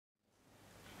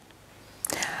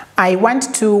I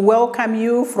want to welcome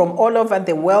you from all over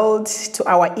the world to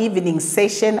our evening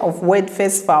session of Word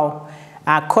Festival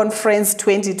Conference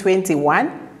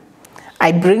 2021.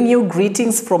 I bring you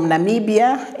greetings from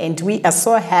Namibia, and we are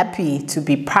so happy to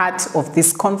be part of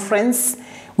this conference.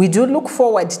 We do look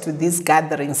forward to these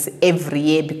gatherings every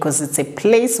year because it's a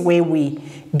place where we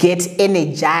get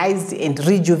energized and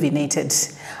rejuvenated.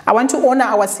 I want to honor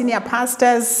our senior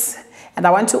pastors, and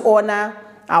I want to honor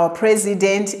our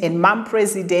president and mom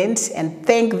president and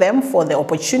thank them for the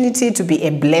opportunity to be a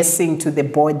blessing to the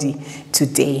body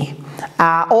today.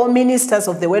 All ministers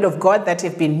of the Word of God that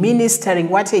have been ministering,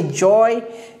 what a joy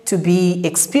to be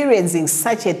experiencing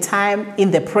such a time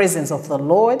in the presence of the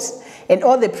Lord, and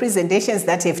all the presentations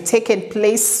that have taken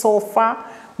place so far.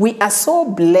 We are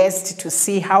so blessed to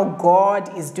see how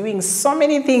God is doing so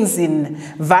many things in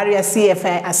various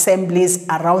C.F.I assemblies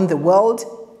around the world.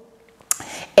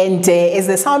 And as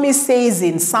the psalmist says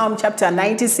in Psalm chapter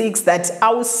 96, that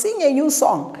I will sing a new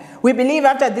song. We believe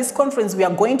after this conference, we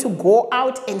are going to go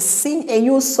out and sing a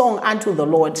new song unto the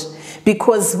Lord,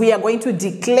 because we are going to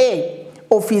declare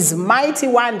of his mighty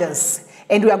wonders,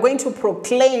 and we are going to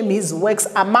proclaim his works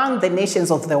among the nations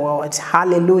of the world.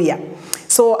 Hallelujah.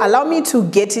 So allow me to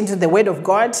get into the Word of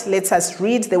God. Let us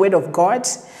read the Word of God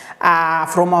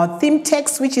from our theme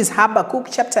text, which is Habakkuk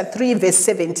chapter 3, verse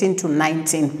 17 to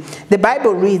 19. The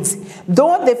Bible reads,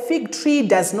 "Though the fig tree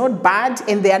does not bud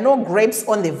and there are no grapes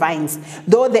on the vines,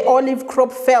 though the olive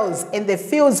crop fails and the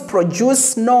fields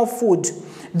produce no food,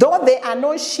 though there are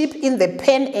no sheep in the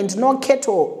pen and no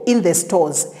cattle in the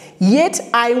stores, yet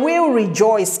I will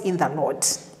rejoice in the Lord.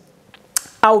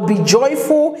 I will be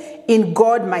joyful in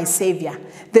God my Savior.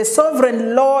 The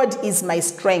sovereign Lord is my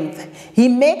strength. He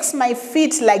makes my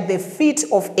feet like the feet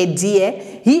of a deer.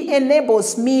 He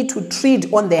enables me to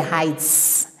tread on the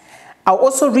heights." I'll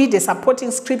also read a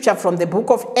supporting scripture from the book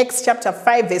of Acts chapter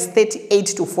 5 verse 38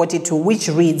 to 42, which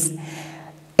reads,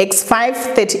 Acts 5,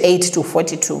 38 to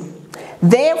 42.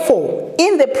 "Therefore,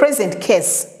 in the present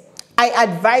case, I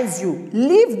advise you,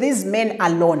 leave these men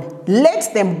alone.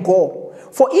 Let them go.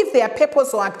 For if their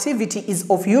purpose or activity is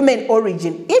of human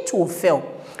origin, it will fail.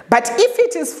 But if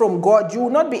it is from God, you will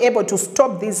not be able to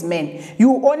stop these men. You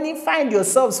will only find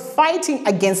yourselves fighting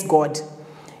against God."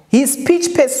 His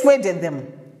speech persuaded them.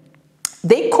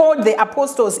 They called the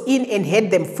apostles in and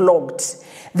had them flogged.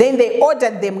 Then they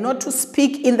ordered them not to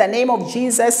speak in the name of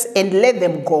Jesus and let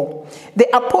them go.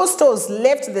 The apostles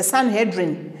left the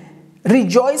Sanhedrin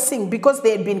rejoicing because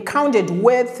they had been counted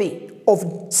worthy of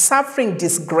suffering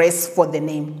disgrace for the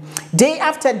name. Day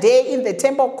after day in the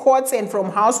temple courts and from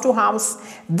house to house,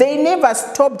 they never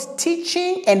stopped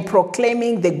teaching and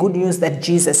proclaiming the good news that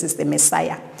Jesus is the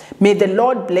Messiah. May the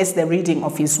Lord bless the reading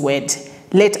of his word.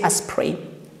 Let us pray.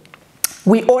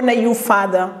 We honor you,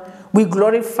 Father. We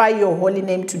glorify your holy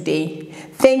name today.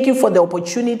 Thank you for the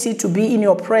opportunity to be in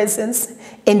your presence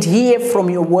and hear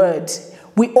from your word.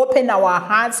 We open our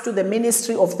hearts to the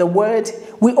ministry of the word.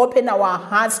 We open our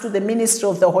hearts to the ministry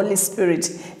of the Holy Spirit.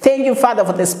 Thank you, Father,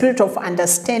 for the spirit of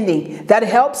understanding that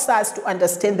helps us to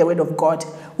understand the word of God.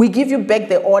 We give you back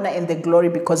the honor and the glory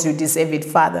because you deserve it,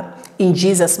 Father. In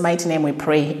Jesus' mighty name we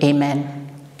pray. Amen.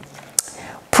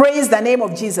 Praise the name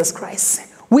of Jesus Christ.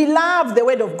 We love the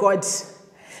word of God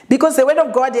because the word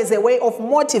of God is a way of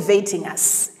motivating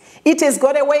us. It has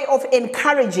got a way of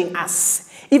encouraging us,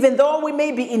 even though we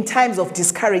may be in times of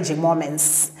discouraging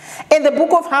moments. In the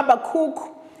book of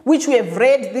Habakkuk, which we have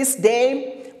read this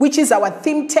day, which is our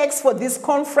theme text for this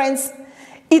conference,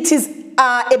 it is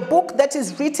a book that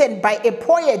is written by a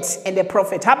poet and a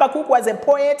prophet. Habakkuk was a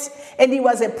poet and he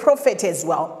was a prophet as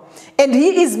well. And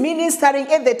he is ministering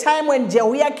at the time when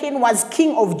Jehoiakim was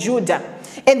king of Judah.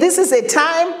 And this is a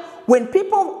time when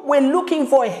people were looking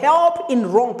for help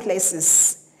in wrong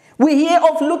places. We hear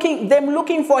of them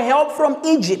looking for help from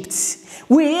Egypt.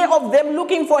 We hear of them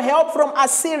looking for help from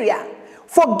Assyria,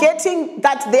 forgetting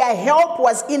that their help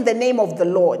was in the name of the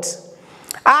Lord.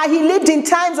 He lived in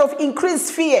times of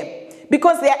increased fear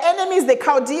because their enemies, the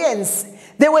Chaldeans,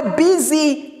 they were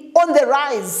busy on the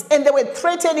rise and they were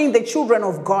threatening the children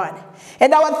of God.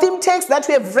 And our theme text that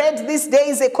we have read this day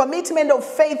is a commitment of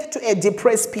faith to a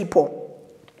depressed people.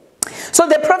 So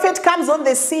the prophet comes on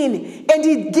the scene and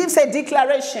he gives a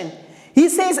declaration. He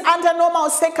says, under normal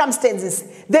circumstances,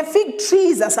 the fig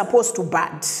trees are supposed to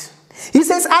bud. He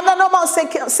says, under normal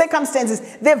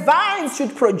circumstances, the vines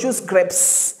should produce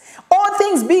grapes. All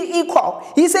things being equal,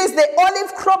 he says the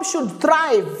olive crop should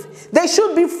thrive. There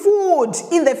should be food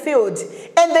in the field,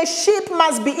 and the sheep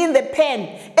must be in the pen,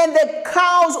 and the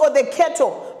cows or the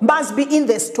cattle must be in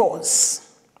the stores.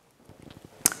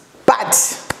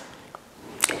 But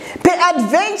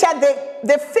Peradventure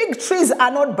the fig trees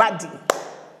are not budding.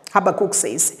 Habakkuk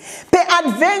says,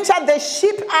 peradventure the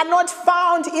sheep are not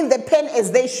found in the pen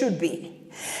as they should be.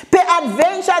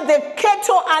 Peradventure the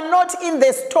cattle are not in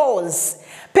the stores.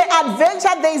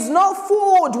 Peradventure there is no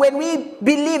food when we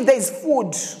believe there is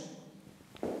food.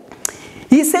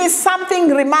 He says something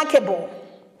remarkable.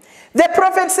 The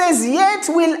prophet says, yet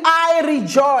will I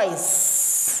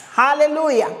rejoice.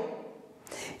 Hallelujah.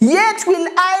 Yet will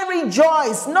I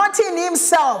rejoice, not in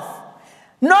himself,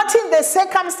 not in the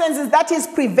circumstances that is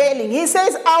prevailing. He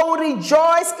says, I will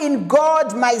rejoice in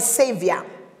God my Savior.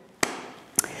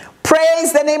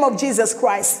 Praise the name of Jesus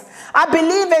Christ. I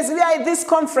believe as we are at this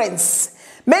conference,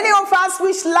 many of us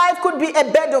wish life could be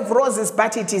a bed of roses,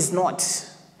 but it is not.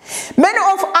 Many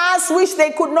of us wish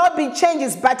there could not be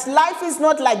changes, but life is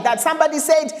not like that. Somebody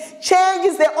said, change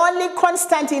is the only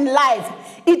constant in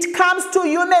life. It comes to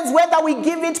humans whether we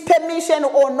give it permission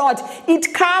or not.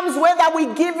 It comes whether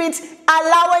we give it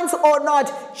allowance or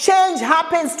not. Change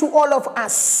happens to all of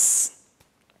us.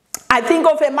 I think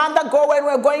of a month ago when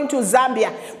we were going to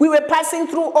Zambia. We were passing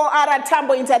through OR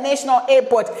Tambo International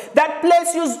Airport. That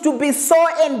place used to be so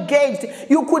engaged.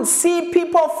 You could see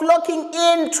people flocking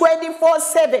in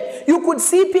 24/7. You could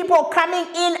see people coming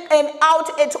in and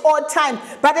out at all times.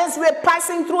 But as we were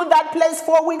passing through that place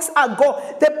 4 weeks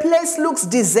ago, the place looks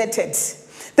deserted.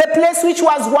 The place which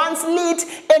was once lit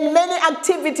and many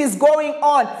activities going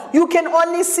on. You can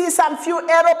only see some few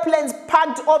aeroplanes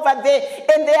parked over there,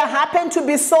 and they happen to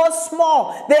be so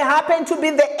small. They happen to be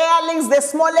the airlings, the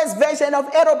smallest version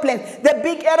of aeroplanes. The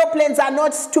big aeroplanes are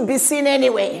not to be seen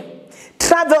anyway.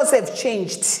 Travels have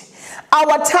changed.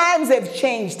 Our times have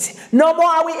changed. No more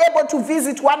are we able to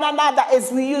visit one another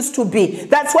as we used to be.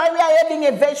 That's why we are having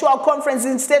a virtual conference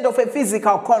instead of a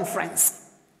physical conference.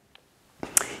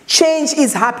 Change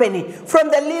is happening. From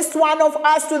the least one of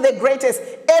us to the greatest,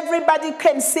 everybody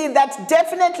can see that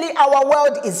definitely our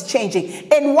world is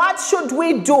changing. And what should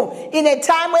we do in a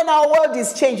time when our world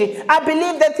is changing? I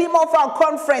believe the theme of our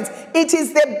conference, it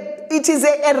is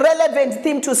a relevant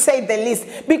theme to say the least,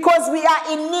 because we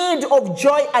are in need of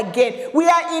joy again. We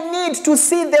are in need to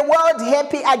see the world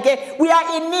happy again. We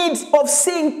are in need of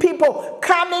seeing people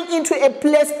coming into a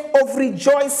place of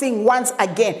rejoicing once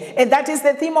again. And that is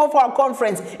the theme of our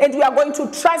conference. And we are going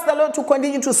to trust the Lord to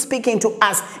continue to speak into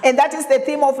us. And that is the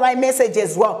theme of my message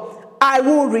as well. I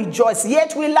will rejoice,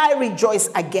 yet will I rejoice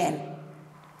again.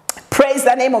 Praise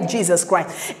the name of Jesus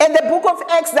Christ. And the book of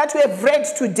Acts that we have read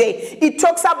today, it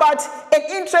talks about an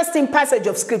interesting passage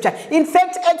of scripture. In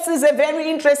fact, Acts is a very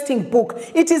interesting book.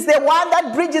 It is the one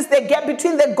that bridges the gap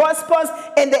between the Gospels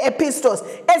and the Epistles.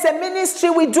 As a ministry,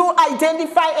 we do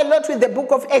identify a lot with the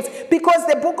book of Acts, because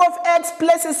the book of Acts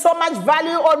places so much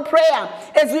value on prayer.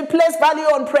 As we place value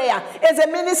on prayer, as a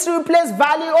ministry, we place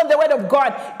value on the word of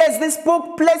God. As this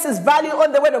book places value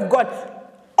on the word of God.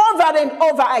 Over and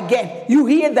over again, you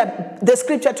hear the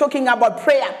scripture talking about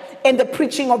prayer and the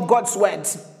preaching of God's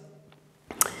words.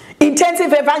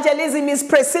 Intensive evangelism is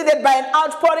preceded by an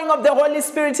outpouring of the Holy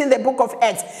Spirit in the book of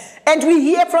Acts. And we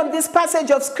hear from this passage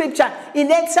of scripture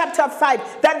in Acts chapter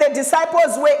 5 that the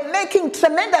disciples were making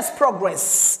tremendous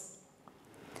progress.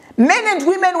 Men and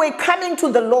women were coming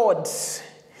to the Lord.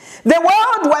 The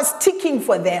world was ticking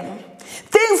for them.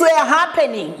 Things were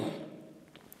happening.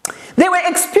 They were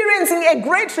experiencing a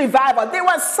great revival. There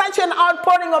was such an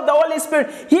outpouring of the Holy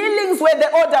Spirit. Healings were the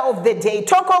order of the day.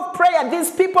 Talk of prayer.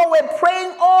 These people were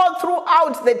praying all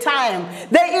throughout the time.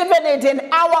 They even had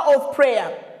an hour of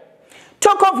prayer.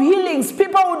 Talk of healings.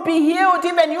 People would be healed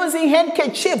even using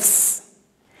handkerchiefs.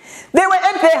 They were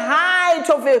at the height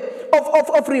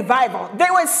of revival. They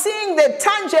were seeing the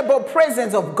tangible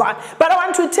presence of God. But I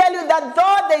want to tell you that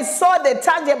though they saw the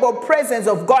tangible presence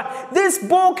of God, this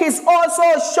book is also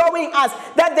showing us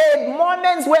that there are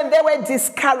moments when they were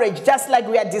discouraged, just like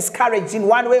we are discouraged in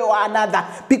one way or another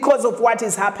because of what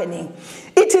is happening.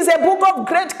 It is a book of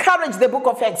great courage, the book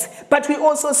of Acts, but we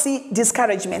also see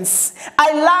discouragements.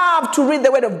 I love to read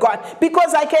the word of God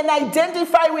because I can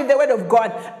identify with the word of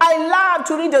God. I love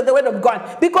to read the word of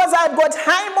God because I've got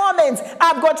high moments.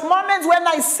 I've got moments when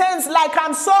I sense like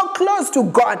I'm so close to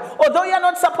God, although you're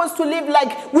not supposed to live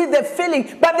like with the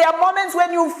feeling. But there are moments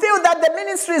when you feel that the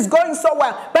ministry is going so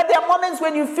well, but there are moments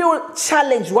when you feel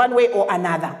challenged one way or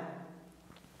another.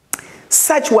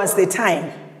 Such was the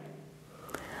time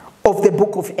of the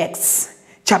book of Acts,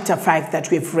 chapter 5 that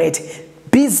we've read.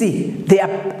 Busy, they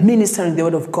are ministering the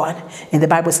word of God. And the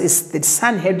Bible says that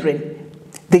Sanhedrin,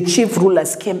 the chief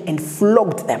rulers, came and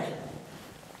flogged them.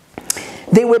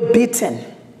 They were beaten.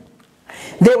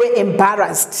 They were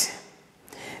embarrassed.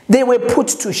 They were put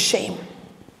to shame.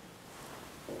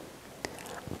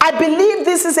 I believe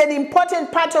this is an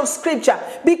important part of scripture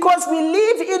because we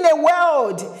live in a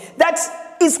world that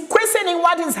is questioning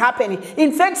what is happening.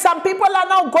 In fact, some people are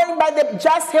now going by the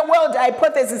just world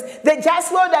hypothesis. The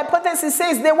just world hypothesis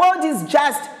says the world is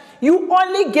just. You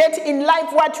only get in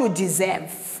life what you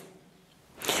deserve.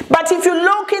 But if you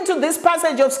look into this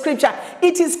passage of scripture,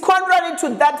 it is contrary to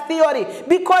that theory,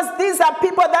 because these are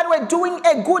people that were doing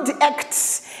a good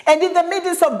act, and in the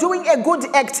midst of doing a good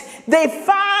act, they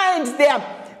find they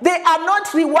are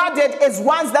not rewarded as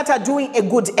ones that are doing a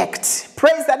good act.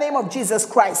 Praise the name of Jesus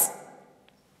Christ.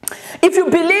 If you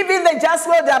believe in the just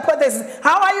world hypothesis,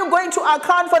 how are you going to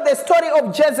account for the story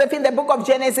of Joseph in the book of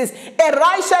Genesis? A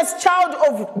righteous child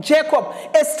of Jacob,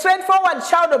 a straightforward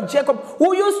child of Jacob,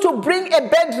 who used to bring a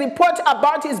bad report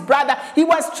about his brother. He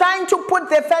was trying to put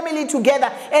the family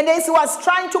together, and as he was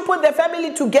trying to put the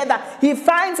family together, he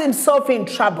finds himself in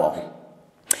trouble.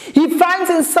 He finds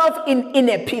himself in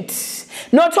a pit.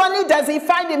 Not only does he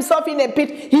find himself in a pit,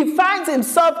 he finds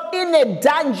himself in a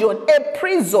dungeon, a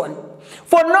prison,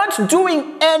 for not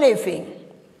doing anything.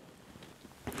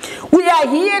 We are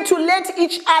here to let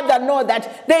each other know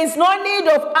that there is no need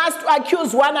of us to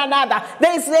accuse one another.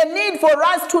 There is a need for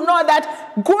us to know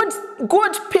that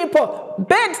good people,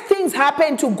 bad things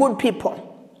happen to good people.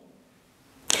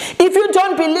 If you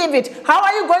don't believe it, how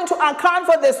are you going to account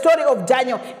for the story of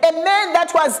Daniel, a man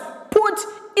that was put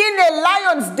in a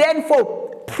lion's den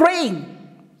for praying?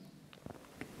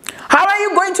 How are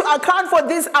you going to account for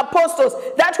these apostles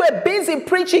that were busy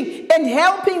preaching and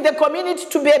helping the community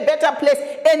to be a better place,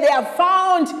 and they are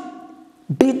found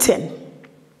beaten?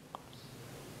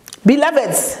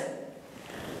 Beloveds,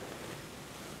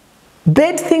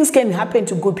 bad things can happen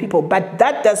to good people, but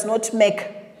that does not make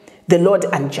the Lord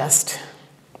unjust.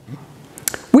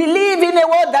 We live in a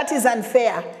world that is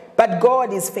unfair, but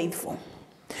God is faithful.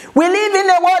 We live in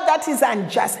a world that is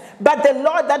unjust, but the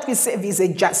Lord that we serve is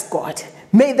a just God.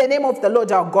 May the name of the Lord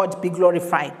our God be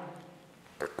glorified.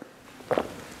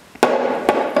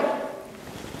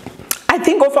 I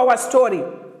think of our story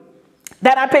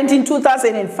that happened in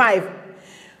 2005.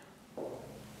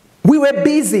 We were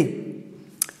busy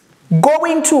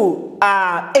going to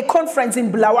a conference in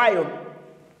Bulawayo.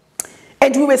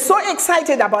 And we were so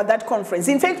excited about that conference.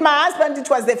 In fact, my husband, it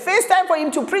was the first time for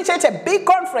him to preach at a big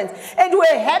conference. And we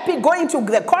were happy going to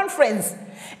the conference.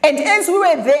 And as we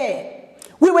were there,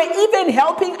 we were even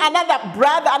helping another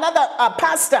brother, another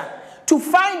pastor, to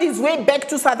find his way back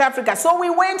to South Africa. So we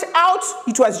went out.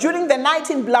 It was during the night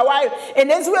in Bulawayo.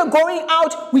 And as we were going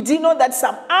out, we didn't know that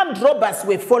some armed robbers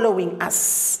were following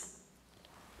us.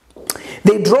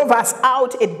 They drove us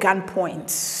out at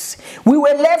gunpoint. We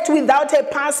were left without a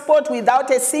passport,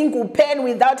 without a single pen,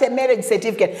 without a marriage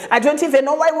certificate. I don't even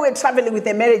know why we were traveling with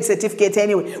a marriage certificate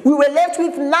anyway. We were left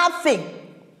with nothing.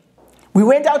 We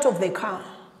went out of the car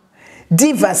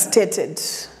devastated.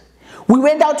 We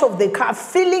went out of the car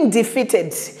feeling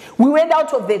defeated. We went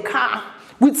out of the car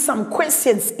with some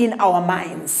questions in our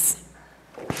minds.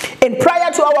 And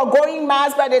prior to our going, my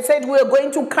husband had said we were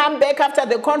going to come back after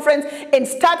the conference and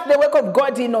start the work of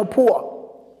God in Opua.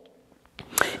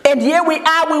 And here we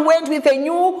are, we went with a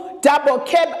new double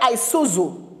cab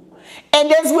Isuzu.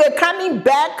 And as we were coming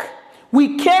back,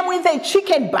 we came with a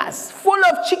chicken bus full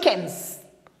of chickens.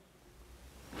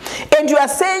 And you are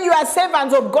saying you are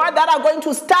servants of God that are going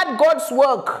to start God's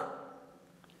work.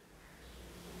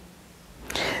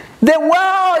 The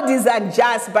world is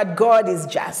unjust, but God is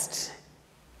just.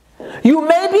 You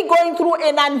may be going through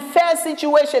an unfair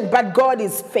situation, but God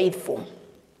is faithful.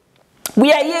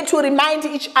 We are here to remind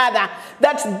each other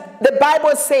that the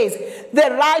Bible says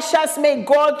the righteous may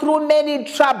go through many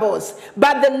troubles,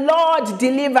 but the Lord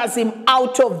delivers him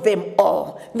out of them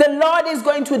all. The Lord is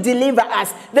going to deliver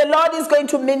us. The Lord is going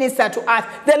to minister to us.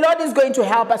 The Lord is going to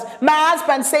help us. My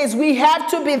husband says we have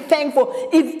to be thankful.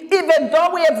 Even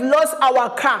though we have lost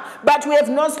our car, but we have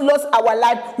not lost our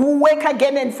life, we'll wake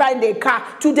again and find a car.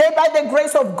 Today, by the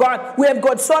grace of God, we have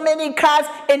got so many cars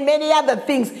and many other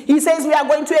things. He says we are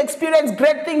going to experience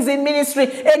great things in ministry,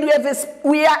 and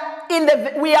we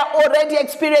are already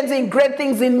experiencing great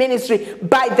things in ministry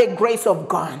by the grace of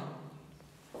God.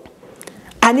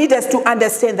 I need us to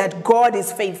understand that God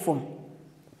is faithful.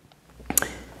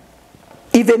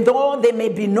 Even though there may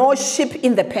be no sheep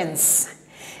in the pens,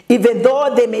 even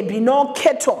though there may be no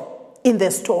cattle in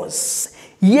the stores,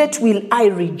 yet will I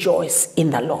rejoice in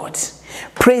the Lord.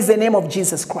 Praise the name of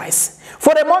Jesus Christ.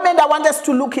 For a moment, I want us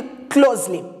to look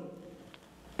closely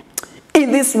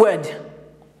in this word.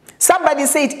 Somebody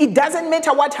said it doesn't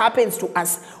matter what happens to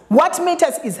us. What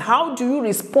matters is how do you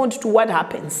respond to what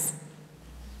happens.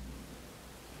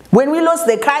 When we lost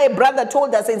the car, a brother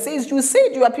told us and says, you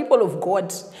said you are people of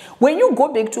God. When you go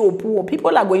back to Opuwo,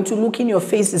 people are going to look in your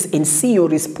faces and see your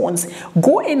response.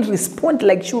 Go and respond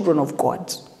like children of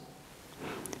God.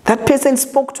 That person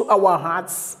spoke to our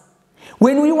hearts.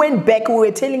 When we went back, we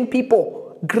were telling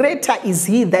people, greater is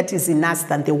he that is in us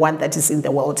than the one that is in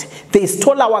the world. They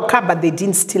stole our car, but they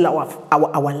didn't steal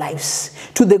our lives.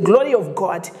 To the glory of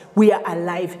God, we are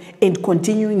alive and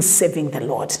continuing serving the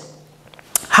Lord.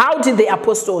 How did the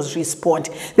apostles respond?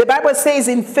 The Bible says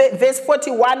in verse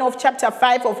 41 of chapter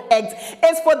 5 of Acts,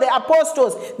 as for the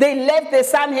apostles, they left the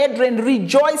Sanhedrin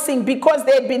rejoicing because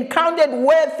they had been counted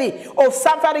worthy of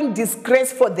suffering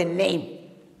disgrace for the name.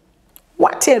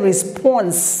 What a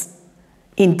response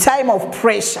in time of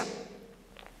pressure.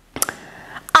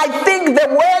 I think the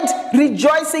word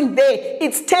rejoicing there,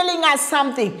 it's telling us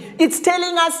something. It's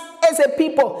telling us as a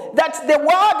people that the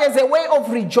world has a way of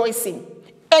rejoicing.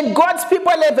 And God's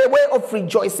people have a way of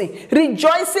rejoicing.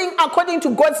 Rejoicing, according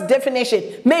to God's definition,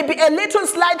 may be a little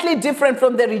slightly different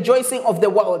from the rejoicing of the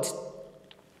world.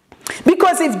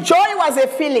 Because if joy was a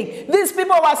feeling, these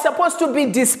people were supposed to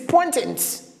be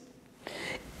despondent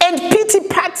and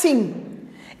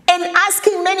pity-patting and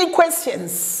asking many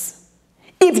questions.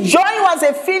 If joy was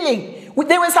a feeling,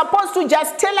 they were supposed to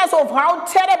just tell us of how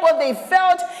terrible they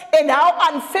felt and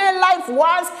how unfair life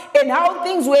was and how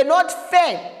things were not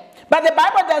fair. But the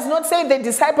Bible does not say the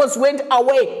disciples went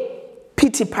away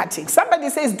pity-patting. Somebody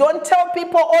says, don't tell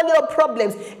people all your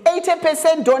problems.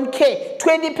 80% don't care.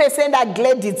 20% are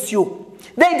glad it's you.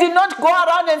 They did not go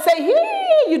around and say,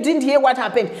 hey, you didn't hear what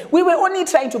happened. We were only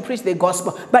trying to preach the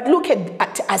gospel. But look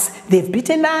at us. They've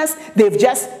beaten us. They've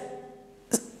just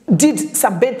did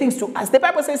some bad things to us. The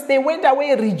Bible says they went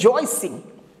away rejoicing.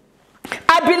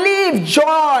 I believe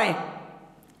joy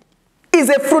is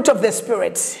a fruit of the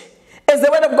Spirit. As the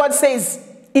word of God says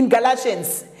in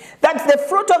Galatians, that the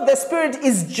fruit of the Spirit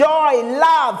is joy,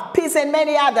 love, peace, and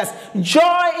many others.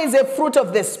 Joy is a fruit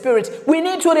of the Spirit. We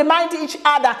need to remind each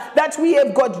other that we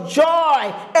have got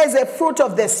joy as a fruit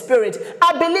of the Spirit.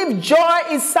 I believe joy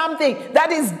is something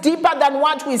that is deeper than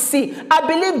what we see. I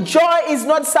believe joy is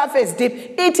not surface deep.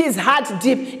 It is heart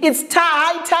deep. It's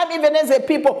high time, even as a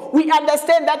people, we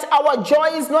understand that our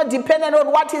joy is not dependent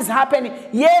on what is happening.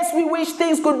 Yes, we wish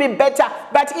things could be better,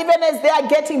 but even as they are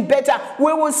getting better,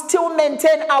 we will still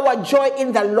maintain our joy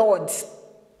in the Lord.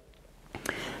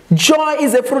 Joy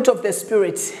is a fruit of the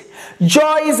Spirit.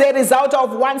 Joy is a result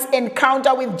of one's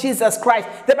encounter with Jesus Christ.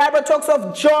 The Bible talks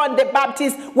of John the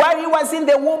Baptist while he was in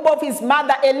the womb of his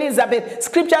mother Elizabeth.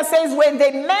 Scripture says when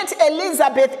they met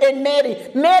Elizabeth and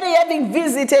Mary having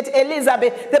visited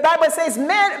Elizabeth, the Bible says,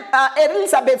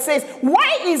 Elizabeth says,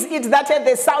 why is it that at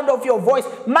the sound of your voice,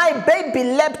 my baby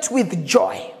leapt with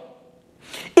joy?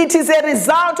 It is a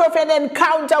result of an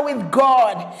encounter with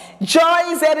God. Joy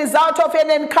is a result of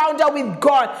an encounter with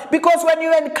God. Because when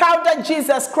you encounter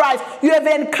Jesus Christ, you have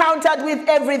encountered with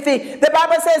everything. The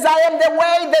Bible says, I am the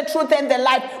way, the truth, and the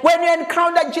life. When you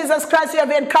encounter Jesus Christ, you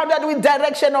have encountered with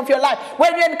direction of your life.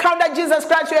 When you encounter Jesus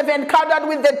Christ, you have encountered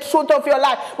with the truth of your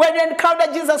life. When you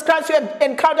encounter Jesus Christ, you have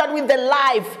encountered with the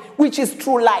life, which is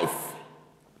true life.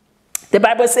 The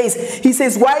Bible says, he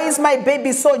says, why is my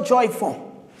baby so joyful?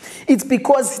 It's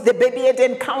because the baby had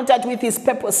encountered with his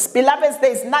purpose. Beloveds,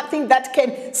 there is nothing that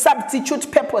can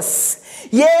substitute purpose.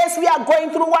 Yes, we are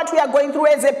going through what we are going through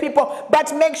as a people,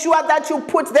 but make sure that you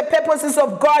put the purposes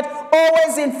of God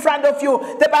always in front of you.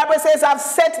 The Bible says, I've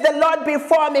set the Lord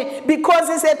before me, because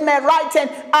he's at my right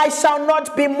hand, I shall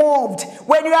not be moved.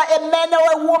 When you are a man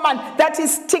or a woman that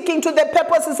is sticking to the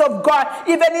purposes of God,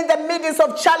 even in the midst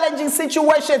of challenging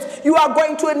situations, you are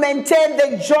going to maintain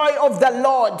the joy of the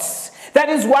Lord. That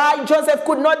is why Joseph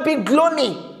could not be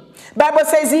gloomy. Bible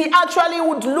says he actually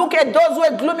would look at those who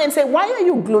were gloomy and say, why are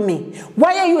you gloomy?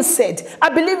 Why are you sad? I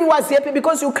believe he was happy,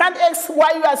 because you can't ask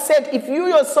why you are sad if you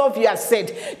yourself you are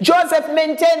sad. Joseph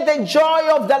maintained the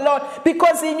joy of the Lord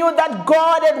because he knew that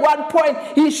God at one point,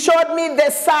 he showed me the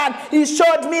sun, he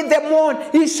showed me the moon,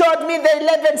 he showed me the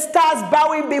 11 stars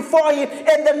bowing before him,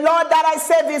 and the Lord that I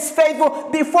serve is faithful.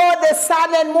 Before the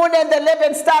sun and moon and the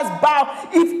 11 stars bow,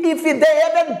 if they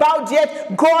haven't bowed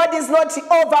yet, God is not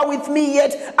over with me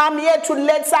yet. I'm here to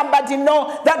let somebody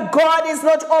know that God is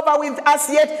not over with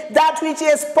us yet. That which he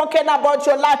has spoken about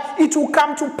your life, it will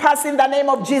come to pass in the name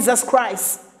of Jesus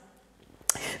Christ.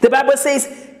 The Bible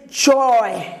says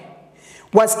joy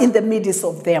was in the midst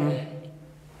of them.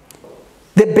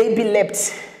 The baby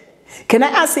leapt. Can I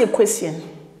ask you a question?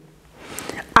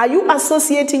 Are you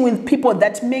associating with people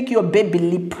that make your baby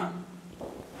leap?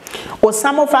 Or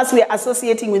some of us, we are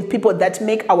associating with people that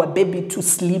make our baby to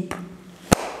sleep?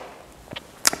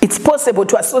 It's possible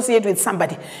to associate with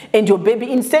somebody and your baby,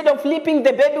 instead of leaping,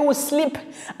 the baby will sleep.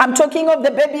 I'm talking of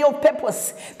the baby of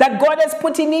purpose that God has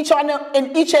put in each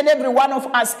and every one of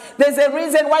us. There's a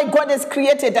reason why God has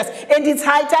created us. And it's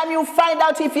high time you find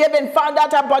out, if you haven't found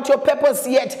out about your purpose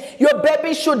yet. Your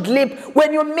baby should leap.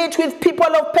 When you meet with people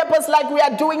of purpose like we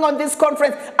are doing on this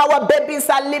conference, our babies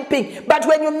are leaping. But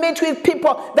when you meet with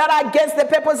people that are against the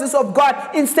purposes of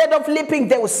God, instead of leaping,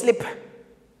 they will sleep.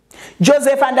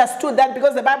 Joseph understood that,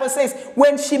 because the Bible says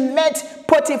when she met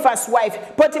Potiphar's wife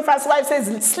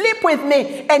says, sleep with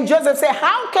me. And Joseph said,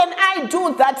 how can I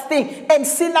do that thing and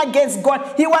sin against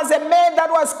God? He was a man that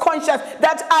was conscious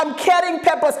that I'm carrying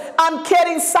purpose. I'm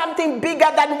carrying something bigger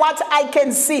than what I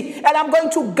can see. And I'm going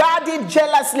to guard it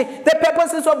jealously. The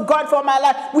purposes of God for my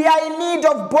life. We are in need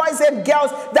of boys and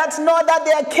girls that know that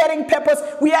they are carrying purpose.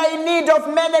 We are in need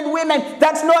of men and women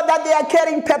that know that they are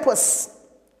carrying purpose.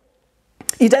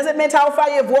 It doesn't matter how far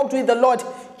you have walked with the Lord.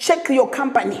 Check your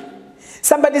company.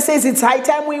 Somebody says it's high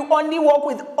time we only walk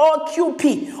with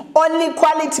OQP, only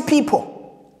quality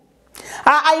people.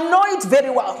 I know it very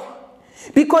well,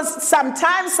 because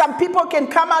sometimes some people can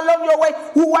come along your way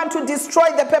who want to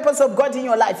destroy the purpose of God in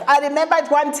your life. I remember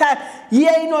at one time,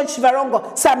 here in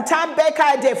Chivarongo, some time back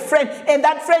I had a friend, and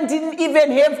that friend didn't even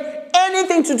have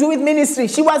anything to do with ministry.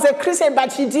 She was a Christian,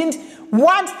 but she didn't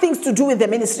want things to do with the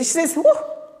ministry. She says,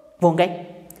 Vongai,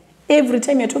 every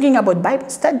time you're talking about Bible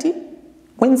study,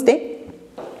 Wednesday,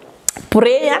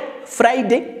 prayer,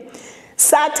 Friday,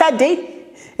 Saturday,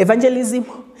 evangelism,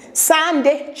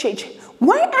 Sunday, church.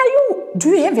 Do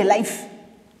you have a life?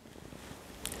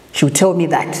 She would tell me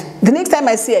that. The next time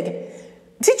I see her again,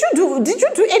 did you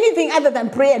do anything other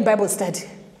than prayer and Bible study?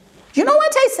 You know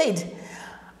what I said?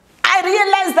 I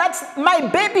realized that my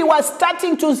baby was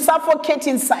starting to suffocate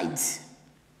inside.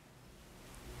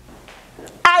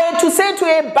 I had to say to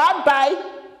her, bye-bye.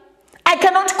 I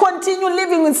cannot continue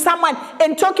living with someone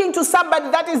and talking to somebody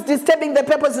that is disturbing the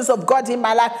purposes of God in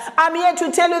my life. I'm here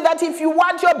to tell you that if you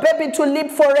want your baby to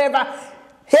live forever,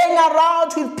 hang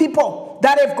around with people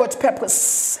that have got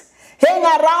purpose. Hang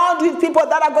around with people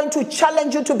that are going to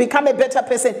challenge you to become a better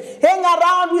person. Hang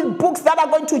around with books that are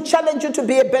going to challenge you to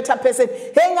be a better person.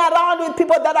 Hang around with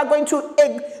people that are going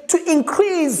to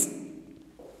increase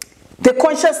the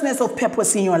consciousness of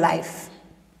purpose in your life.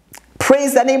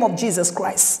 Praise the name of Jesus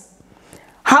Christ.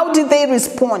 How did they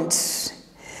respond?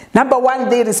 Number one,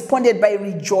 they responded by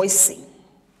rejoicing.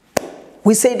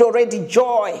 We said already,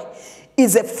 joy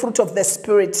is a fruit of the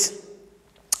Spirit.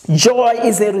 Joy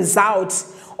is a result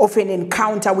of an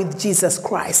encounter with Jesus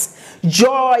Christ.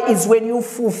 Joy is when you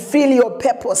fulfill your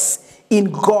purpose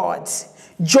in God.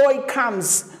 Joy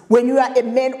comes when you are a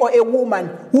man or a woman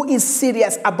who is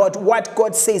serious about what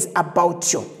God says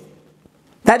about you.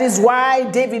 That is why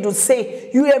David would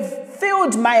say, you have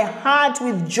filled my heart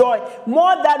with joy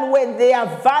more than when their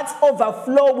vats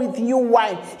overflow with new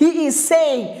wine. He is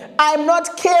saying, I'm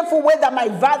not careful whether my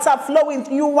vats are flowing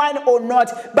with new wine or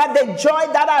not, but the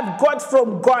joy that I've got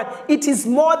from God, it is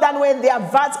more than when their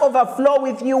vats overflow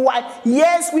with new wine.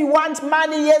 Yes, we want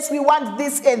money. Yes, we want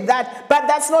this and that, but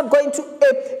that's not going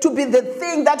to be the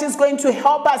thing that is going to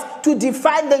help us to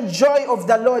define the joy of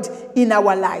the Lord in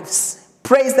our lives.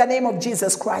 Praise the name of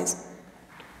Jesus Christ.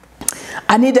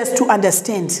 I need us to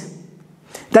understand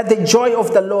that the joy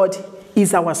of the Lord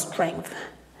is our strength.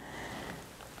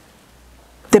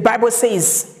 The Bible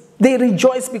says they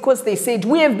rejoiced because they said,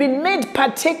 we have been made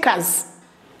partakers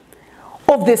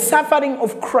of the suffering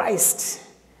of Christ.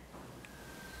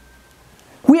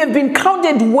 We have been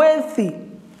counted worthy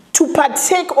to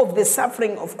partake of the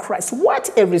suffering of Christ.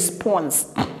 What a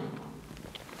response.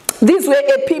 These were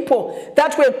a people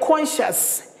that were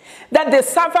conscious that the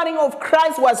suffering of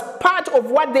Christ was part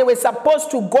of what they were supposed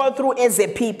to go through as a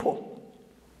people.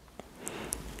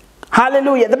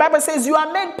 Hallelujah. The Bible says you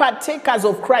are made partakers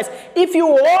of Christ. If you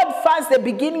hold fast the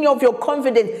beginning of your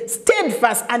confidence, stand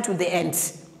fast unto the end.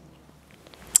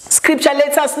 Scripture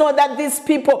lets us know that these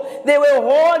people, they were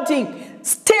holding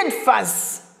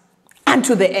steadfast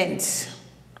unto the end.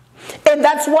 And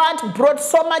that's what brought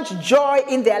so much joy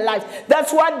in their lives.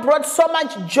 That's what brought so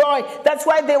much joy. That's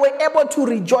why they were able to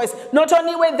rejoice. Not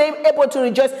only were they able to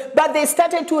rejoice, but they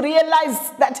started to realize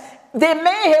that they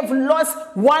may have lost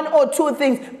one or two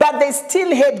things, but they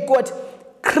still had got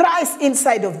Christ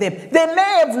inside of them. They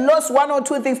may have lost one or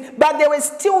two things, but they were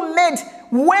still made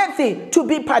worthy to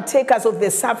be partakers of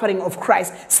the suffering of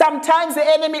Christ. Sometimes the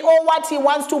enemy, all what he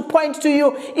wants to point to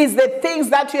you is the things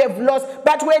that you have lost.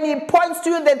 But when he points to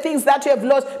you the things that you have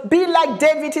lost, be like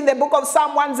David in the book of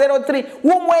Psalm 103,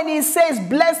 whom when he says,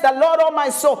 bless the Lord, O my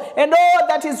soul, and all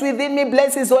that is within me,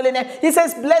 bless his holy name. He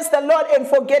says, bless the Lord and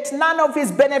forget none of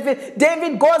his benefits.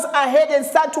 David goes ahead and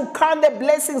starts to count the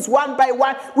blessings one by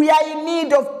one. We are in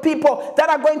need of people that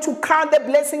are going to count the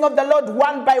blessing of the Lord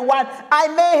one by one. I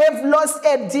may have lost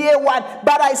a dear one,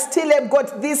 but I still have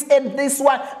got this and this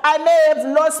one. I may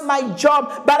have lost my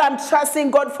job, but I'm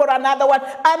trusting God for another one.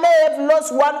 I may have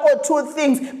lost one or two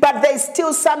things, but there's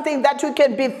still something that you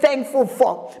can be thankful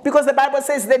for. Because the Bible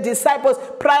says the disciples,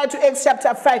 prior to Acts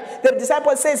chapter 5, the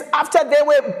disciples says after they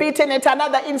were beaten at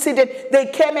another incident, they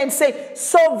came and say,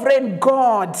 sovereign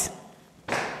God.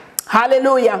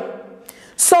 Hallelujah.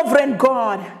 Sovereign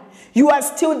God, you are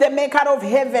still the maker of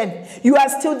heaven. You are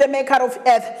still the maker of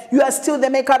earth. You are still the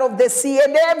maker of the sea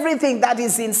and everything that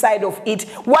is inside of it.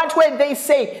 What were they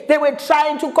saying? They were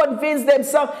trying to convince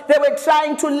themselves. They were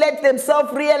trying to let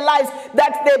themselves realize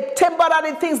that the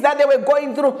temporary things that they were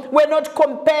going through were not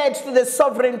compared to the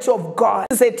sovereignty of God.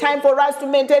 It's a time for us to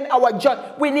maintain our joy.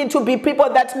 We need to be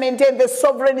people that maintain the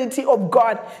sovereignty of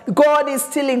God. God is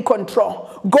still in control.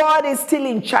 God is still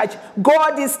in charge.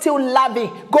 God is still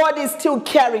loving. God is still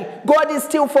caring. God is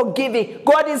still forgiving.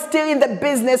 God is still in the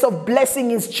business of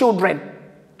blessing his children.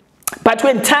 But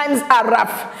when times are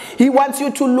rough, he wants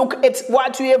you to look at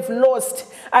what you have lost.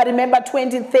 I remember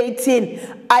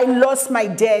 2013, I lost my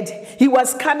dad. He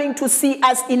was coming to see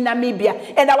us in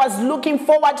Namibia, and I was looking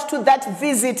forward to that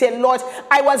visit a lot.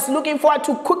 I was looking forward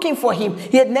to cooking for him.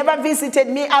 He had never visited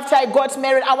me after I got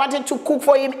married. I wanted to cook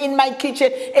for him in my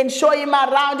kitchen and show him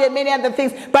around and many other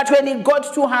things. But when he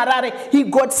got to Harare, he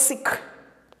got sick.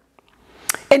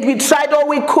 And we tried all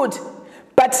we could,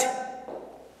 but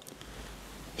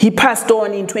he passed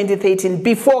on in 2013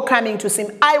 before coming to see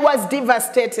him. I was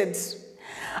devastated.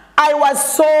 I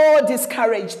was so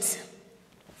discouraged.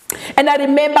 And I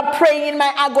remember praying in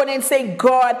my agony and saying,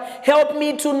 God, help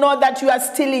me to know that you are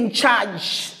still in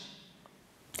charge.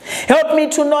 Help me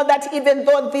to know that even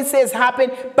though this has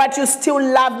happened, but you still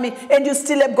love me and you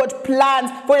still have got plans.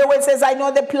 For your word says, I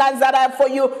know the plans that I have for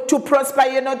you, to prosper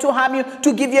you, not to harm you,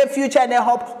 to give you a future and a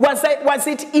hope. Was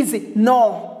it easy?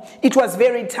 No, it was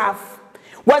very tough.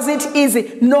 Was it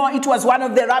easy? No, it was one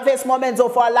of the roughest moments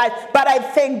of our life. But I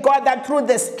thank God that through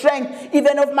the strength,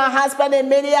 even of my husband and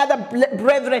many other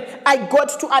brethren, I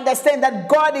got to understand that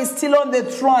God is still on the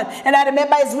throne. And I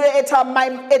remember as we were at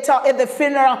the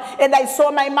funeral, and I saw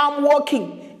my mom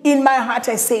walking. In my heart,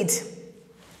 I said,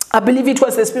 I believe it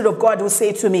was the Spirit of God who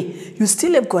said to me, you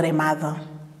still have got a mother.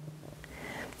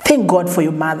 Thank God for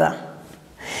your mother.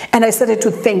 And I started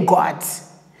to thank God.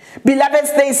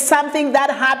 Beloveds, there is something that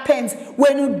happens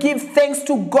when you give thanks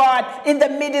to God in the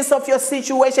midst of your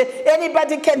situation.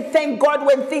 Anybody can thank God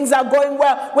when things are going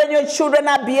well, when your children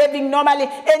are behaving normally.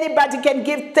 Anybody can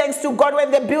give thanks to God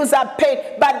when the bills are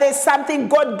paid. But there's something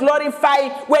God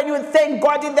glorifying when you thank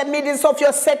God in the midst of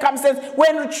your circumstance,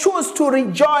 when you choose to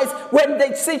rejoice, when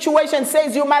the situation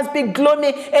says you must be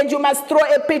gloomy and you must throw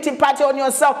a pity party on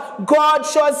yourself. God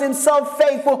shows himself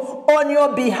faithful on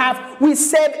your behalf. We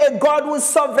serve a God who is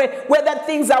sovereign. Whether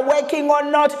things are working or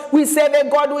not, we serve a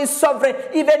God who is sovereign.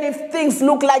 Even if things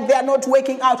look like they are not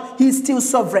working out, he is still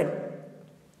sovereign.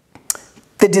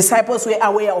 The disciples were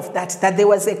aware of that there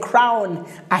was a crown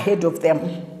ahead of them.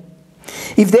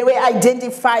 If they were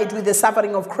identified with the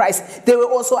suffering of Christ, they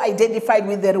were also identified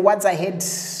with the rewards ahead.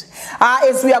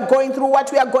 As we are going through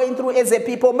what we are going through as a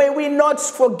people, may we not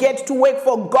forget to work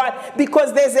for God,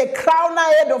 because there's a crown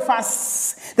ahead of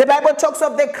us. The Bible talks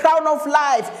of the crown of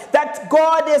life that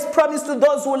God has promised to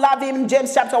those who love him in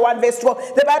James chapter 1 verse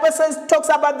 12. The Bible talks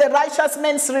about the righteous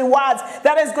man's rewards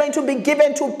that is going to be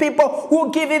given to people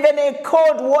who give even a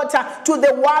cold water to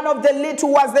the one of the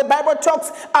little ones. The Bible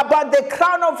talks about the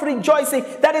crown of rejoicing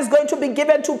that is going to be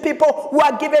given to people who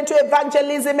are given to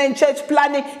evangelism and church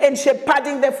planning and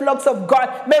shepherding the flocks of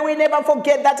God. May we never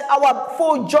forget that our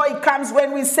full joy comes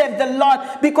when we serve the Lord,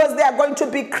 because there are going to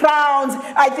be crowns.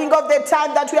 I think of the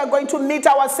time that we are going to meet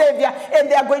our Savior and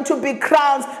there are going to be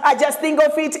crowns. I just think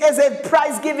of it as a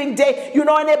prize giving day. You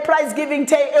know, on a prize giving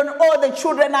day, and all the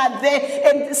children are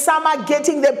there, and some are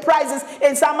getting the prizes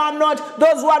and some are not.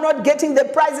 Those who are not getting the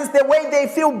prizes, the way they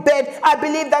feel bad. I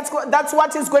believe that's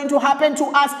what is going to happen to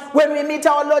us when we meet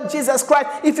our Lord Jesus Christ.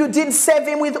 If you didn't serve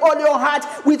him with all your heart,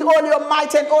 with all your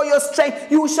might and all your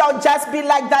strength, you shall just be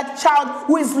like that child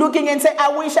who is looking and say,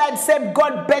 I wish I had served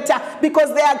God better,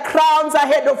 because there are crowns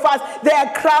ahead of us. There are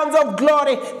are crowns of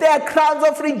glory. They are crowns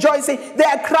of rejoicing. They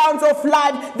are crowns of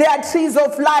life. They are trees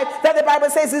of life that the Bible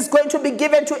says is going to be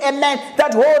given to a man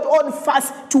that hold on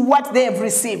fast to what they have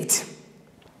received.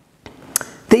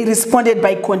 They responded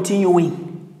by continuing.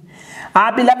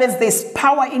 Our beloveds, there's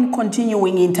power in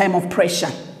continuing in time of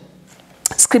pressure.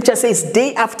 Scripture says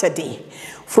day after day,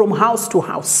 from house to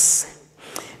house,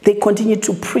 they continued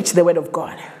to preach the word of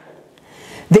God.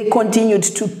 They continued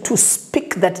to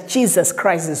speak that Jesus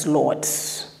Christ is Lord.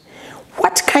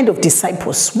 What kind of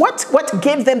disciples? What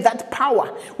gave them that power?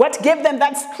 What gave them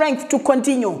that strength to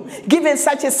continue, given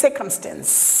such a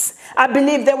circumstance? I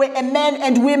believe they were a men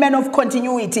and women of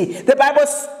continuity. The Bible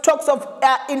talks of,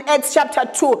 in Acts chapter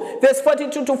 2, verse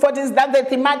 42 to 40, that's the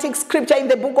thematic scripture in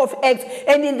the book of Acts.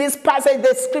 And in this passage,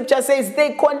 the scripture says,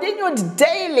 they continued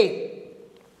daily,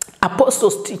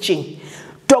 apostles teaching,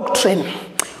 doctrine,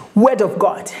 word of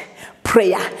God,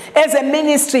 prayer. As a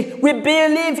ministry, we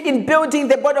believe in building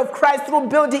the body of Christ through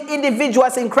building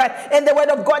individuals in Christ. And the word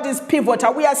of God is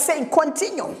pivotal. We are saying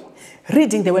continue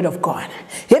reading the word of God.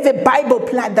 Have a Bible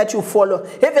plan that you follow.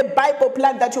 Have a Bible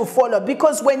plan that you follow.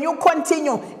 Because when you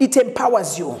continue, it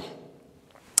empowers you.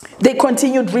 They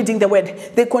continued reading the word.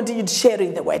 They continued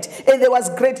sharing the word. And there was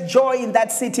great joy in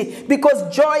that city,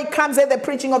 because joy comes at the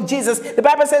preaching of Jesus. The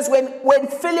Bible says when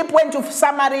Philip went to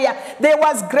Samaria, there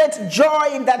was great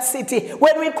joy in that city.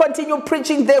 When we continue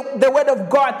preaching the word of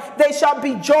God, there shall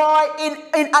be joy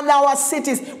in our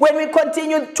cities. When we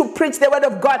continue to preach the word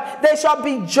of God, there shall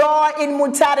be joy in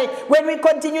Mutare. When we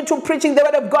continue to preaching the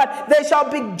word of God, there shall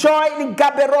be joy in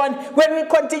Gaborone. When we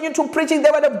continue to preaching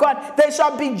the word of God, there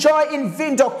shall be joy in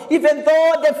Vindo. Even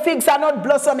though the figs are not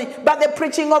blossoming, but the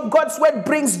preaching of God's word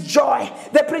brings joy.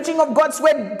 The preaching of God's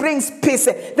word brings peace.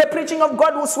 The preaching of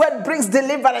God's word brings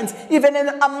deliverance, even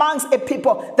amongst a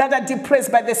people that are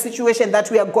depressed by the situation that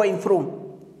we are going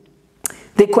through.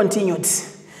 They continued.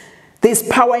 There's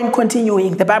power in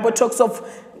continuing. The Bible talks of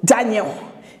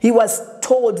Daniel. He was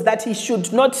told that he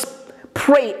should not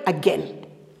pray again.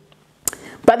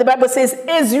 But the Bible says,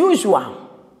 as usual,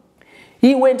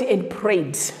 he went and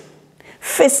prayed,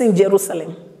 facing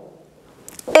Jerusalem,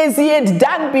 as he had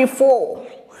done before.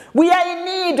 We are in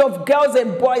need of girls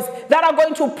and boys that are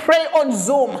going to pray on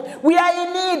Zoom. We are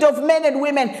in need of men and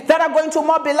women that are going to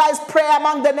mobilize prayer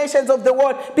among the nations of the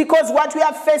world, because what we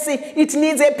are facing, it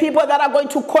needs a people that are going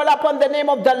to call upon the name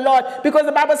of the Lord. Because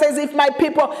the Bible says, if my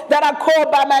people that are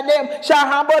called by my name shall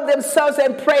humble themselves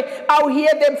and pray, I'll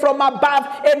hear them from above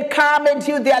and come and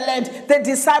heal their land. The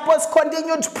disciples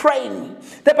continued praying.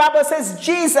 The Bible says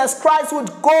Jesus Christ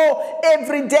would go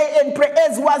every day and pray,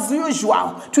 as was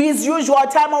usual, to his usual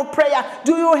time of prayer.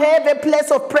 Do you have a place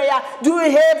of prayer? Do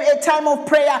you have a time of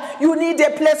prayer? You need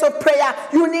a place of prayer.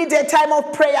 You need a time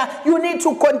of prayer. You need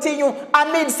to continue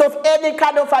amidst of any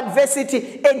kind of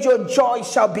adversity, and your joy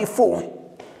shall be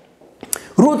full.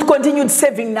 Ruth continued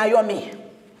serving Naomi.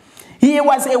 He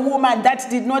was a woman that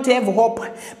did not have hope,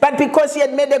 but because she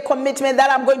had made a commitment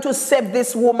that I'm going to save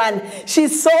this woman, she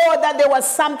saw that there was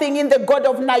something in the God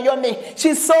of Naomi.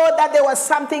 She saw that there was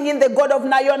something in the God of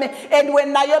Naomi. And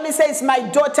when Naomi says, my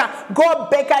daughter, go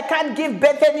back, I can't give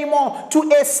birth anymore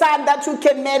to a son that you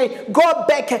can marry. Go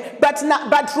back.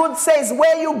 But Ruth says,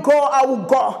 where you go, I will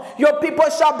go. Your people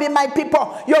shall be my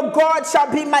people. Your God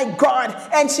shall be my God.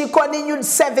 And she continued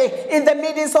serving in the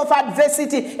midst of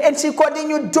adversity, and she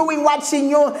continued doing what she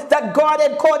knew that God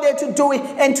had called her to do it.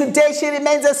 And today she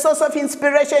remains a source of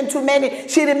inspiration to many.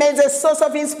 She remains a source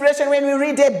of inspiration when we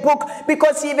read a book,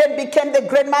 because she even became the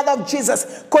grandmother of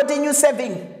Jesus. Continue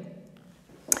serving.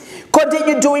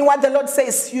 Continue doing what the Lord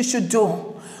says you should do.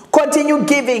 Continue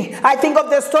giving. I think of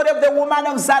the story of the woman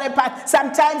of Zarephath.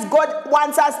 Sometimes God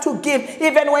wants us to give,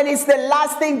 even when it's the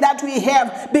last thing that we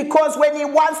have, because when he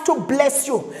wants to bless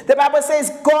you, the Bible says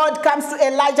God comes to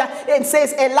Elijah and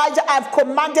says, Elijah, I've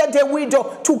commanded the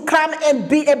widow to come and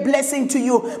be a blessing to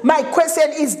you. My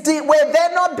question is, were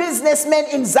there no businessmen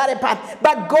in Zarephath,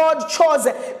 but God chose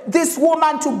this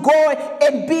woman to go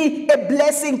and be a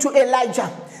blessing to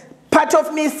Elijah? Part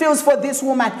of me feels for this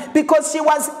woman, because she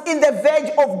was in the verge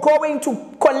of going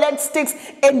to collect sticks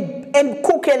and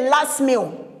cook a last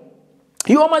meal.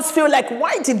 You almost feel like,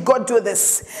 why did God do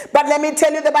this? But let me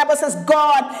tell you, the Bible says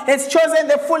God has chosen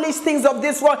the foolish things of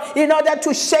this world in order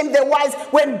to shame the wise.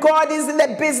 When God is in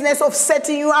the business of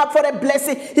setting you up for a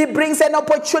blessing, he brings an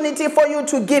opportunity for you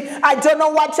to give. I don't know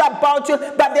what about you,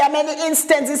 but there are many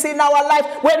instances in our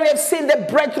life where we have seen the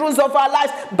breakthroughs of our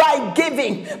lives by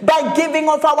giving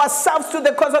of ourselves to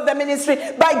the cause of the ministry,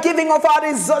 by giving of our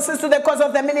resources to the cause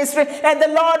of the ministry. And the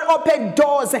Lord opened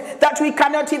doors that we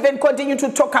cannot even continue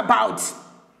to talk about.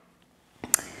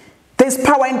 There's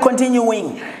power in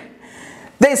continuing.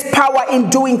 There's power in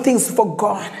doing things for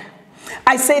God.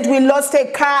 I said we lost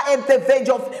a car at the verge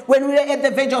of, when we were at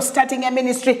the verge of starting a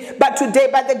ministry, but today,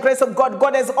 by the grace of God,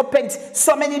 God has opened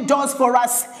so many doors for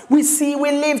us. We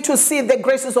live to see the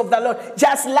graces of the Lord.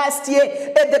 Just last year,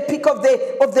 at the peak of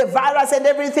the virus and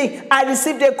everything, I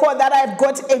received a call that I've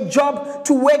got a job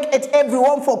to work at every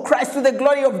home for Christ, to the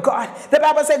glory of God. The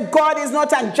Bible said God is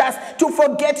not unjust to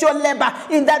forget your labor,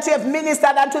 in that you have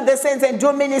ministered unto the saints and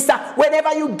do minister.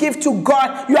 Whenever you give to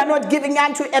God, you are not giving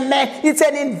unto a man. It's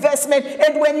an investment.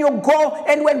 And when you go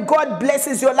and when God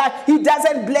blesses your life, he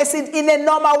doesn't bless it in a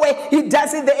normal way. He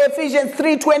does it the Ephesians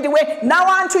 3:20 way. Now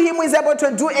unto him who is able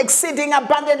to do exceeding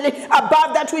abundantly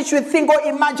above that which you think or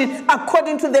imagine,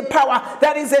 according to the power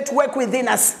that is at work within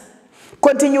us.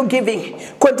 Continue giving,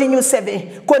 continue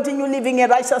serving, continue living a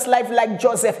righteous life like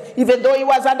Joseph, even though he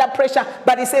was under pressure.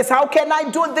 But he says, how can I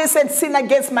do this and sin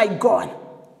against my God?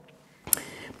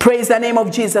 Praise the name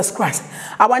of Jesus Christ.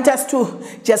 I want us to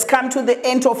just come to the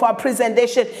end of our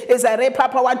presentation. As I wrap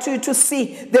up, I want you to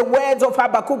see the words of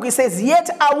Habakkuk. He says, yet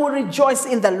I will rejoice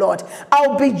in the Lord. I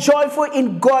will be joyful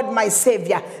in God, my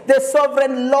Savior. The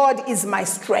sovereign Lord is my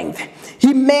strength.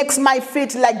 He makes my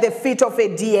feet like the feet of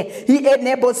a deer. He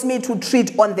enables me to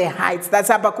tread on the heights. That's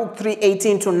Habakkuk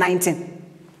 3:18 to 19.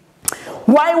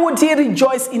 Why would he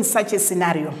rejoice in such a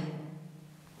scenario?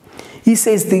 He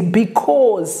says,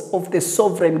 because of the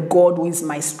sovereign God who is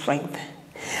my strength.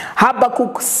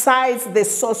 Habakkuk cites the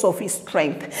source of his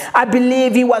strength. I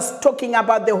believe he was talking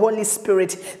about the Holy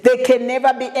Spirit. There can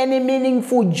never be any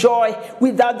meaningful joy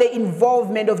without the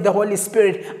involvement of the Holy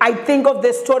Spirit. I think of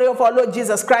the story of our Lord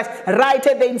Jesus Christ right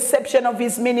at the inception of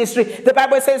his ministry. The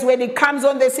Bible says when he comes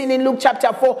on the scene in Luke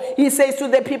chapter 4, he says to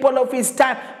the people of his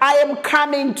time, I am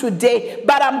coming today,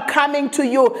 but I'm coming to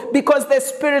you because the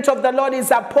Spirit of the Lord is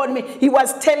upon me. He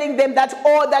was telling them that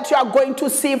all that you are going to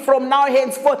see from now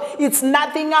henceforth, it's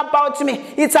nothing about me.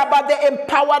 It's about the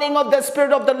empowering of the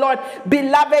Spirit of the Lord.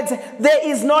 Beloved, there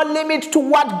is no limit to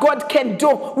what God can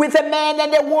do with a man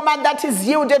and a woman that is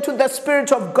yielded to the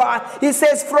Spirit of God. He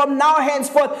says, from now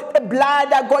henceforth, the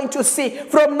blind are going to see.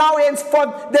 From now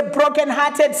henceforth, the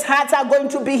broken-hearted hearts are going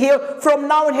to be healed. From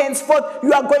now henceforth,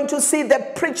 you are going to see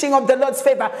the preaching of the Lord's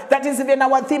favor. That is even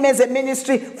our theme as a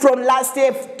ministry from last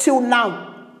year till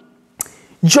now.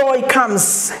 Joy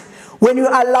comes when you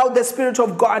allow the Spirit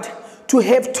of God to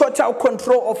have total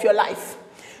control of your life.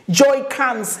 Joy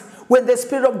comes when the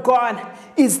Spirit of God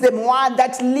is the one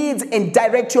that leads and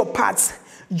directs your paths.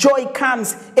 Joy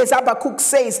comes, as Habakkuk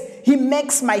says, he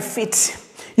makes my feet.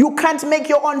 You can't make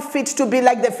your own feet to be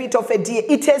like the feet of a deer.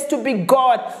 It has to be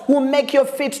God who make your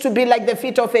feet to be like the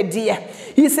feet of a deer.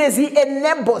 He says he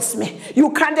enables me.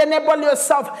 You can't enable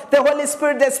yourself. The Holy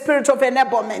Spirit, the Spirit of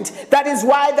enablement. That is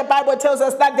why the Bible tells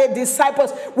us that the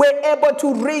disciples were able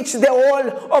to reach the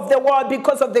whole of the world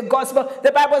because of the gospel.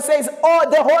 The Bible says, oh,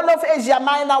 the whole of Asia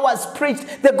Minor was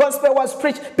preached. The gospel was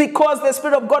preached because the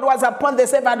Spirit of God was upon the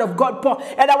servant of God, Paul.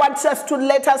 And I want us to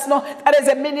let us know that as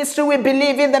a ministry, we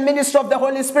believe in the ministry of the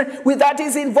Holy Spirit. Without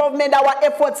his involvement, our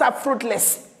efforts are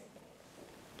fruitless.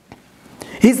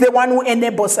 He's the one who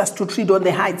enables us to tread on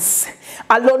the heights.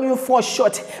 Alone you fall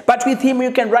short, but with him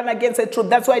you can run against a troop.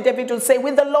 That's why David will say,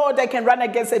 with the Lord I can run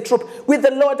against a troop. With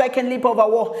the Lord I can leap over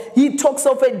wall. He talks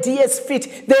of a deer's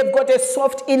feet. They've got a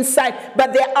soft inside,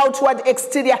 but their outward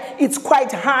exterior, it's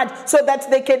quite hard, so that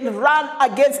they can run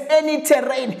against any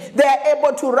terrain. They are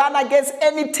able to run against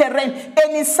any terrain,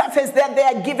 any surface that they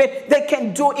are given. They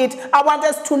can do it. I want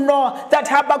us to know that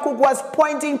Habakkuk was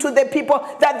pointing to the people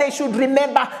that they should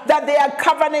remember that they are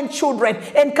covenant children.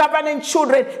 And covenant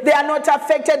children, they are not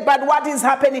affected by what is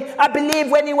happening. I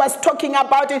believe when he was talking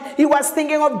about it, he was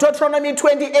thinking of Deuteronomy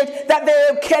 28, that they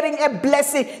are carrying a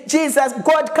blessing.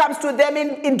 God comes to them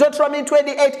in Deuteronomy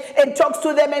 28 and talks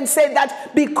to them and says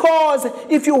that because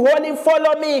if you wholly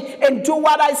follow me and do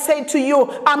what I say to you,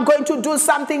 I'm going to do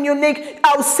something unique.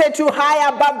 I'll set you high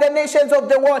above the nations of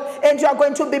the world, and you are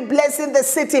going to be blessed in the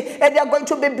city, and you are going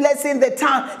to be blessed in the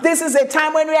town. This is a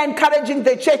time when we are encouraging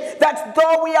the church that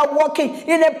though we are walking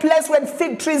in a place when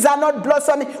fig trees are not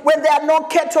blossoming, when there are no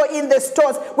cattle in the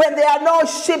stores, when there are no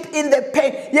sheep in the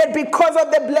pen, yet because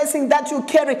of the blessing that you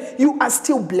carry, you are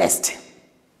still blessed.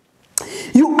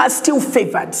 You are still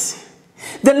favored.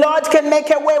 The Lord can make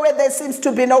a way where there seems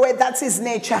to be no way. That's his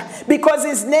nature. Because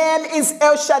his name is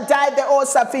El Shaddai, the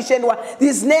all-sufficient one.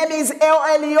 His name is El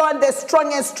Elyon, the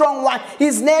strong and strong one.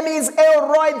 His name is El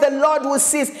Roy, the Lord who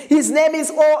sees. His name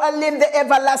is O Elim, the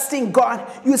everlasting God.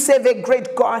 You serve a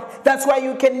great God. That's why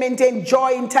you can maintain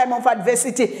joy in time of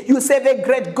adversity. You serve a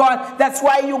great God. That's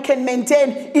why you can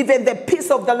maintain even the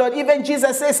peace of the Lord. Even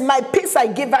Jesus says, my peace I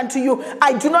give unto you.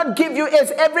 I do not give you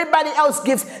as everybody else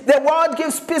gives. The world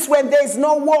gives peace when there is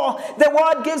no war. The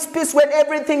world gives peace when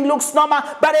everything looks normal.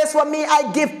 But as for me,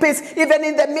 I give peace even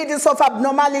in the midst of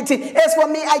abnormality. As for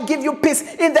me, I give you peace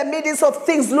in the midst of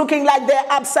things looking like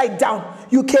they're upside down.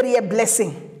 You carry a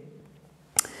blessing.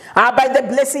 By the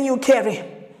blessing you carry,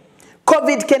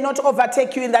 COVID cannot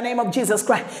overtake you in the name of Jesus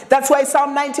Christ. That's why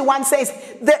Psalm 91 says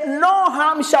that no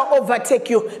harm shall overtake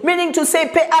you. Meaning to say,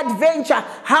 peradventure,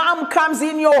 harm comes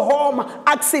in your home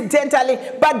accidentally.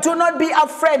 But do not be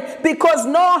afraid, because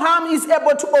no harm is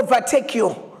able to overtake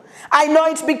you. I know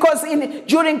it because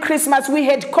during Christmas we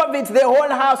had COVID, the whole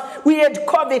house. We had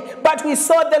COVID, but we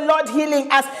saw the Lord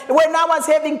healing us. When I was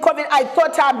having COVID, I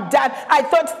thought I'm done. I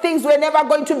thought things were never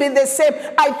going to be the same.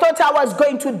 I thought I was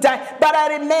going to die. But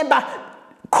I remember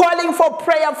calling for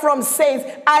prayer from saints.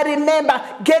 I remember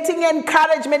getting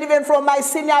encouragement even from my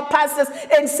senior pastors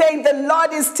and saying the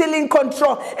Lord is still in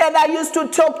control. And I used to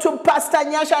talk to Pastor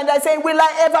Nyasha and I say, will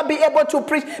I ever be able to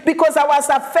preach? Because I was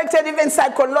affected even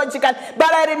psychologically.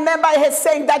 But I remember her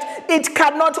saying that it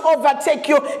cannot overtake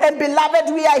you. And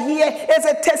beloved, we are here as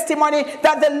a testimony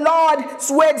that the Lord's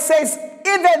word says,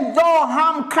 even though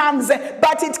harm comes,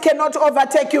 but it cannot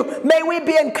overtake you. May we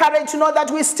be encouraged to know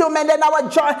that we still maintain our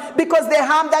joy, because the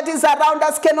harm that is around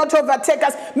us cannot overtake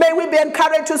us. May we be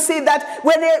encouraged to see that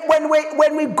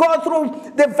when we go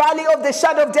through the valley of the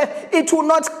shadow of death, it will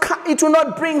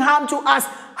not bring harm to us.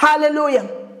 Hallelujah.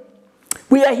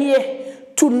 We are here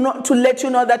to let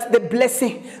you know that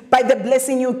by the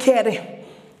blessing you carry,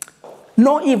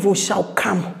 no evil shall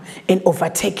come and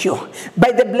overtake you.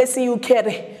 By the blessing you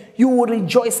carry, you will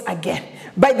rejoice again.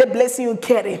 By the blessing you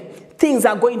carry, things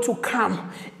are going to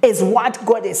come as what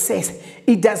God has says.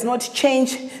 It does not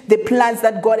change the plans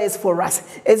that God has for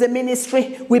us. As a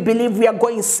ministry, we believe we are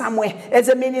going somewhere. As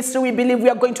a ministry, we believe we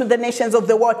are going to the nations of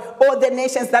the world. All the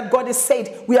nations that God has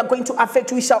said we are going to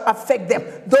affect, we shall affect them.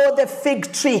 Though the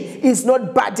fig tree is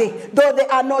not budding, though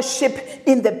there are no sheep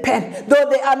in the pen, though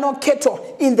there are no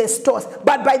cattle in the stores,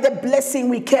 but by the blessing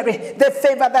we carry, the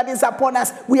favor that is upon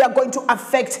us, we are going to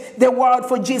affect the world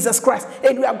for Jesus Christ.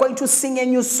 And we are going to sing a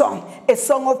new song, a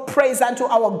song of praise unto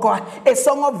our God, a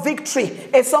song of victory,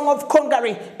 a song of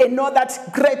conquering, and know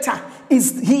that greater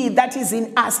is he that is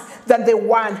in us than the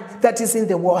one that is in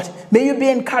the world. May you be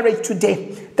encouraged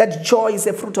today that joy is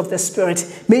a fruit of the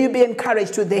Spirit. May you be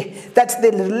encouraged today that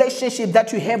the relationship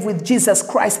that you have with Jesus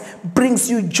Christ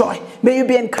brings you joy. May you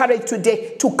be encouraged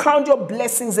today to count your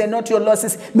blessings and not your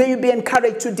losses. May you be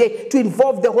encouraged today to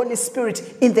involve the Holy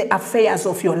Spirit in the affairs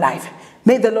of your life.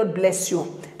 May the Lord bless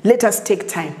you. Let us take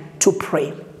time to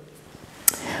pray.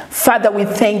 Father, we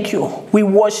thank you. We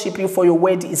worship you for your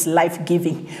word is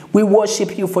life-giving. We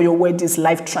worship you for your word is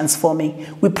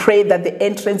life-transforming. We pray that the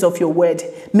entrance of your word,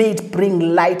 may it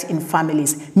bring light in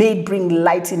families. May it bring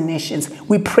light in nations.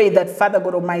 We pray that, Father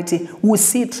God Almighty, we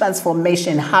see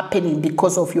transformation happening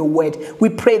because of your word. We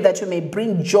pray that you may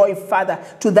bring joy, Father,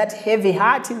 to that heavy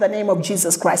heart in the name of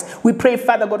Jesus Christ. We pray,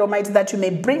 Father God Almighty, that you may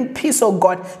bring peace, oh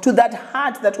God, to that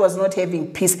heart that was not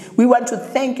having peace. We want to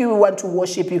thank you. We want to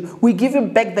worship you. We give you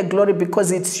back the glory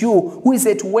because it's you who is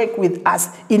at work with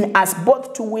us, in us,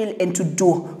 both to will and to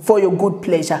do for your good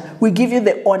pleasure. We give you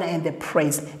the honor and the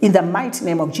praise. In the mighty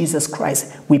name of Jesus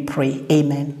Christ, we pray.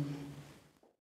 Amen.